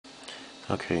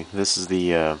Okay, this is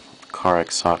the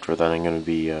CarX software that I'm going to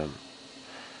be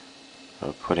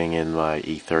putting in my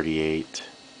E38.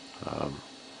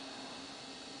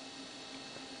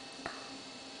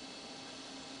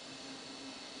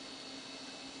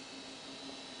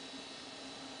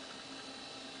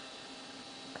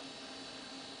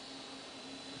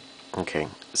 Okay,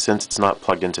 since it's not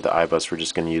plugged into the iBus, we're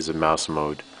just going to use a mouse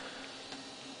mode.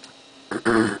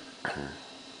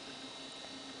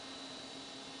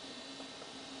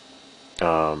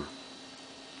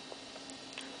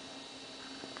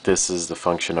 This is the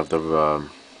function of the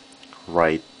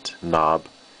right knob.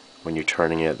 When you're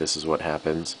turning it, this is what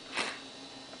happens.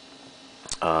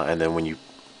 And then when you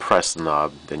press the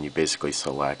knob, then you basically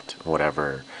select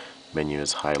whatever menu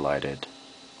is highlighted.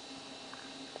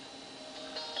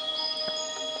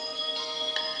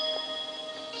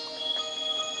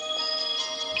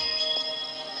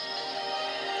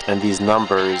 And these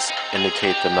numbers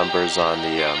indicate the numbers on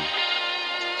the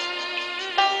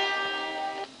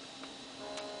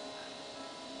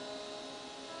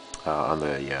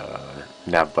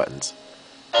nav buttons.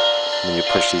 When you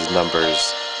push these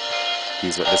numbers,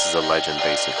 this is a legend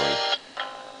basically.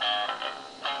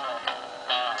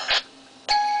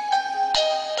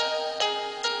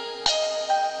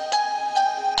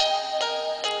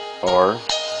 Or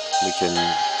we can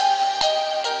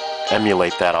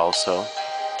emulate that also.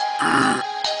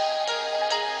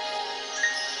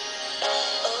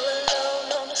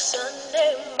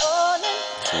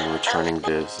 And we're turning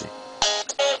this.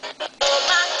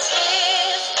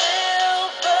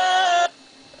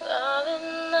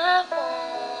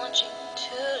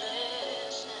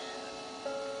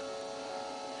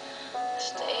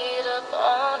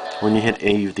 When you hit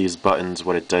any of these buttons,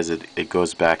 what it does is it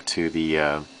goes back to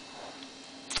the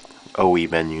OE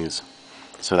menus,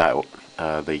 so that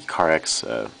the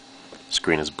CarX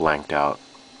screen is blanked out.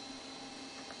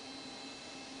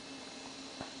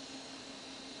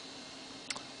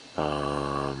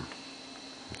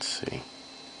 Let's see.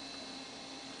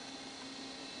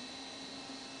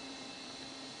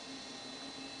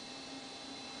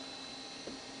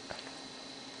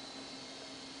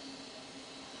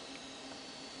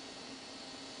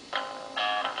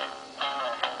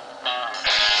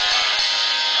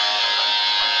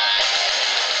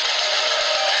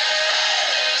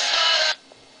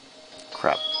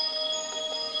 Crap.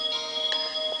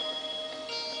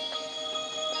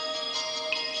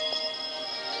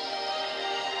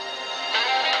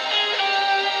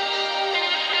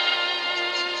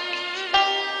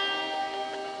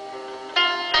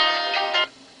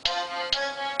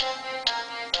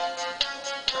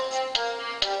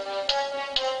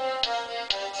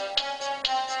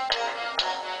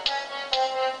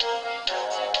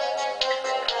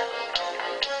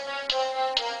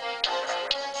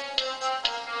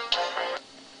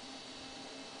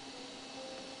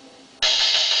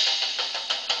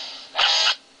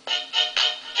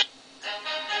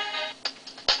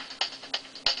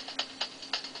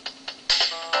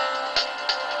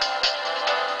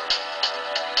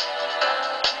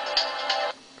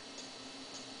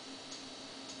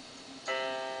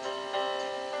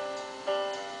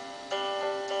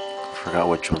 Forgot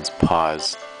which one's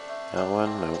pause. That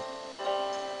one? Nope.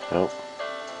 Nope.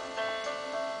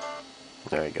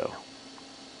 There you go.